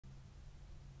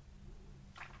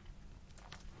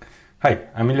Hi,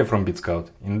 I'm Ilya from Bitskout.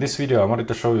 In this video I wanted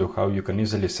to show you how you can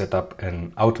easily set up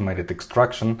an automated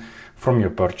extraction from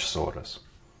your purchase orders.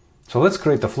 So let's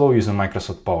create a flow using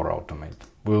Microsoft Power Automate.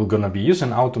 We're gonna be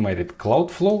using automated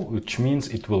cloud flow, which means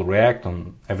it will react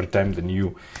on every time the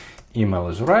new email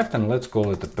is arrived, and let's call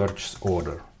it a purchase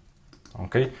order.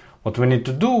 Okay, what we need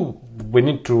to do, we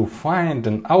need to find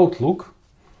an Outlook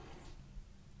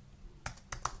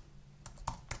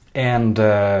and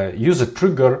use a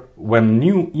trigger when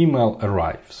new email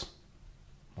arrives.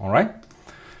 All right,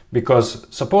 because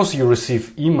suppose you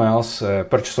receive emails,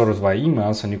 purchase orders via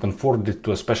emails, and you can forward it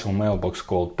to a special mailbox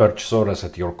called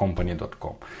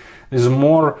purchaseorders@yourcompany.com. This is a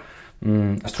more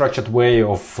structured way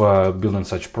of building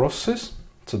such process,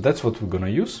 so that's what we're gonna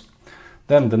use.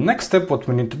 Then the next step, what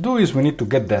we need to do is we need to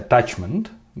get the attachment,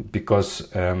 because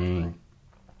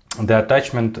the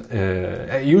attachment,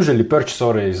 usually purchase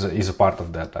order is a part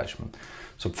of the attachment.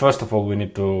 So first of all, we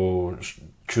need to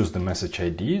choose the message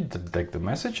ID, detect the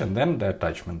message, and then the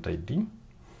attachment ID.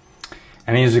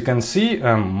 And as you can see,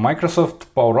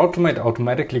 Microsoft Power Automate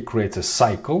automatically creates a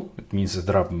cycle. It means that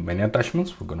there are many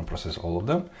attachments. We're going to process all of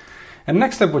them. And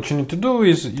next step, what you need to do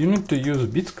is you need to use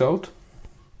Bitskout.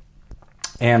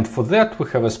 And for that, we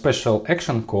have a special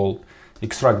action called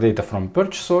extract data from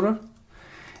purchase order.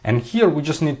 And here we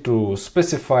just need to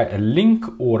specify a link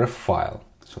or a file.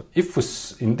 So if we,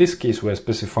 in this case, we're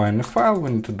specifying a file,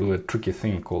 we need to do a tricky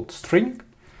thing called string,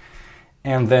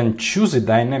 and then choose a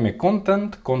dynamic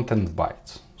content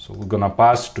bytes. So we're gonna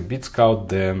pass to Bitskout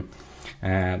the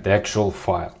actual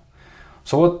file.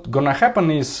 So what's gonna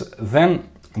happen is then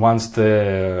once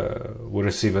we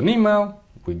receive an email,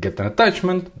 we get an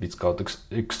attachment, Bitskout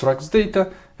extracts data,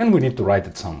 and we need to write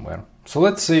it somewhere. So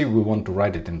let's say we want to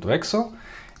write it into Excel.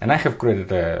 And I have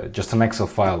created just an Excel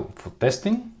file for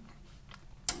testing.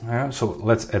 So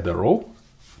let's add a row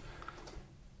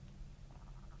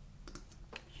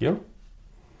here.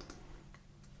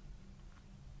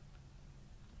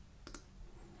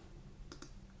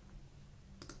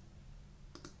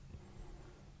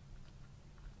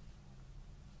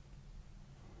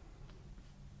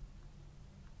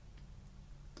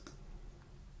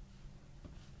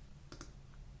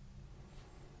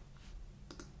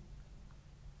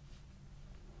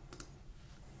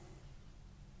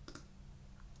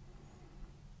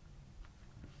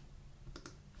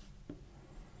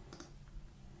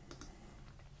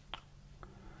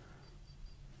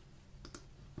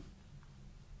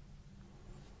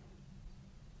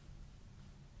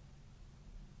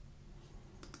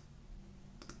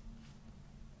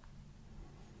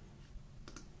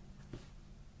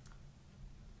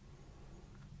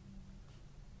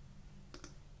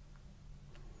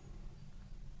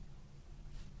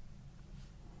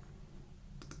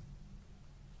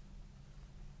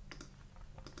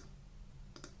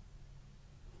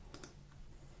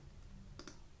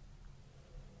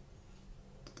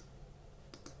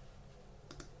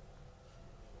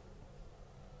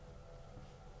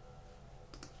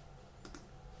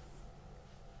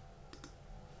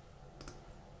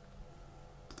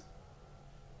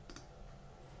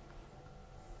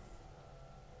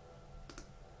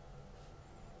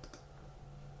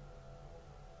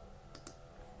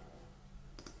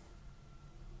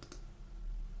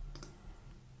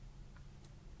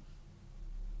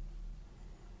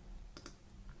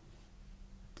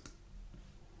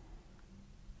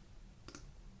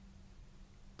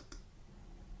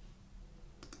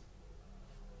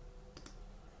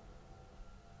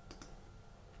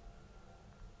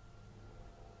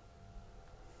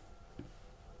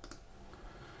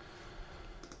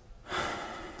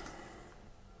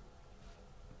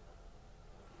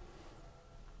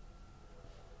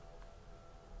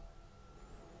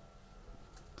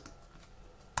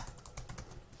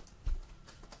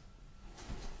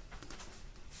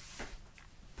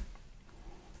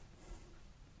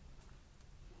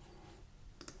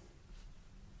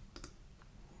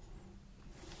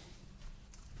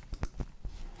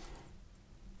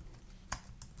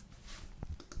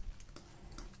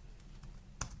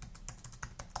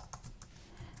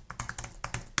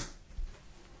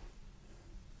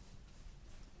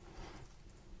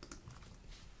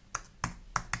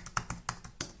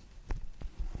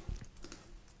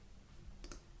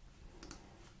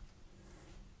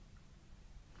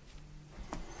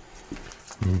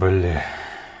 Бля.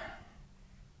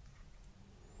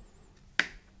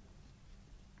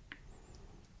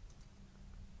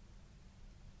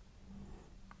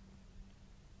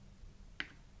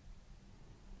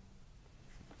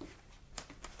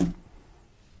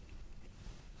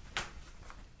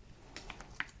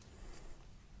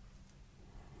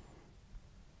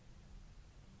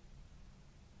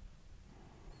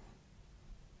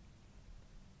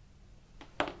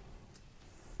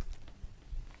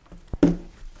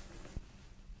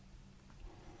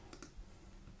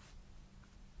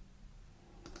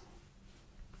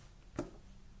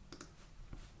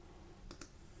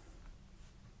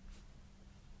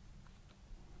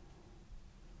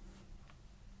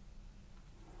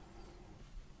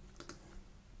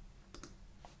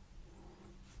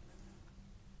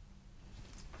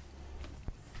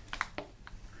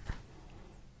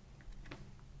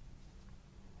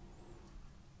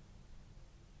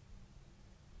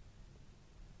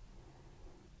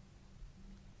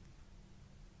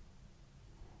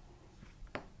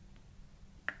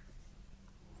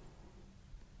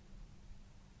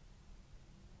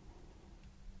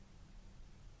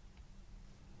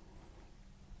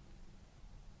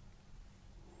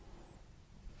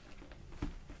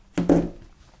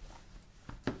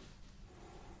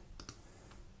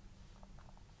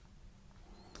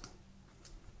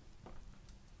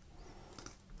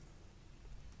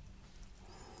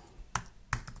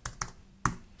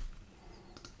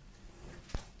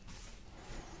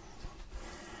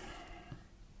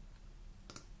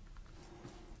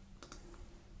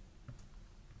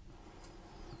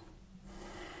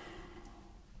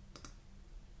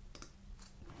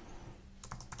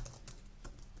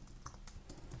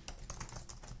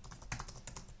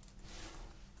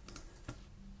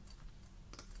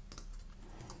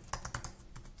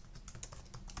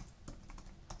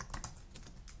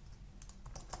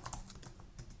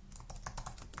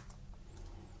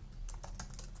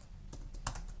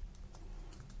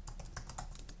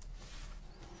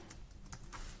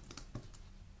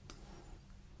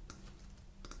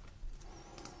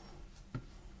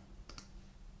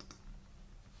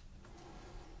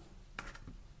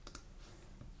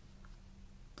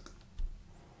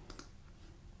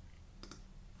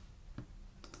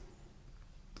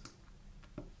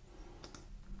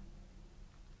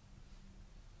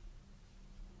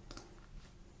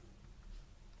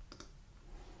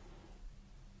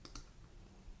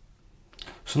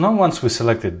 So now once we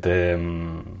selected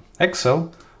the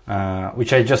Excel,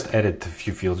 which I just added a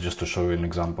few fields just to show you an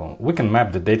example, we can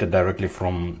map the data directly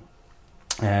from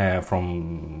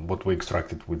what we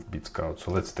extracted with Bitskout.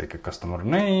 So let's take a customer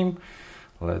name,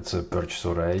 let's purchase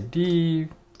order ID,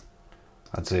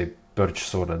 let's say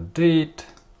purchase order date,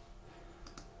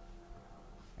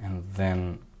 and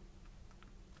then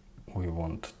we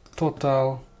want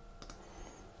total.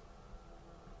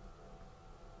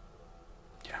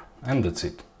 Yeah, and that's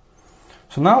it.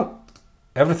 So now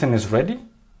everything is ready.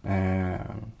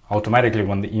 Automatically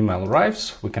when the email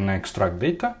arrives, we can extract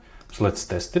data. So let's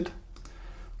test it.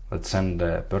 Let's send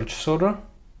the purchase order.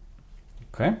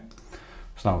 Okay.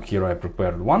 So now here I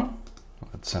prepared one.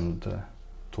 Let's send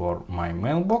to my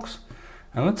mailbox,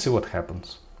 and let's see what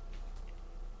happens.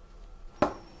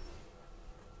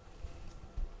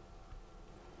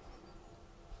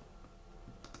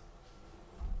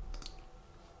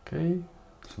 Okay,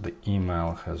 so the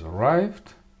email has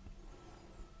arrived.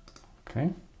 Okay.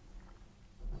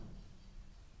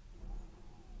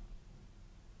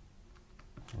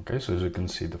 Okay, so as you can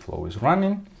see, the flow is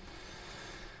running.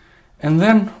 And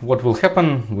then what will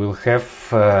happen, we'll have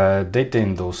data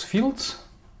in those fields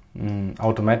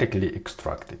automatically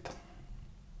extracted.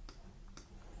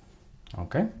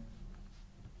 Okay,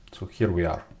 so here we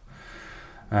are.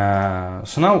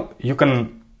 So now you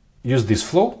can use this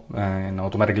flow and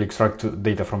automatically extract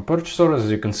data from purchase orders.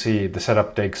 As you can see, the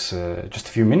setup takes just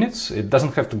a few minutes. It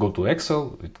doesn't have to go to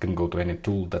Excel. It can go to any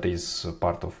tool that is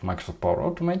part of Microsoft Power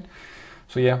Automate.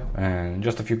 So yeah, in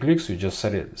just a few clicks, you just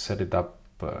set it up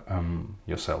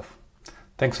yourself.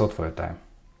 Thanks a lot for your time.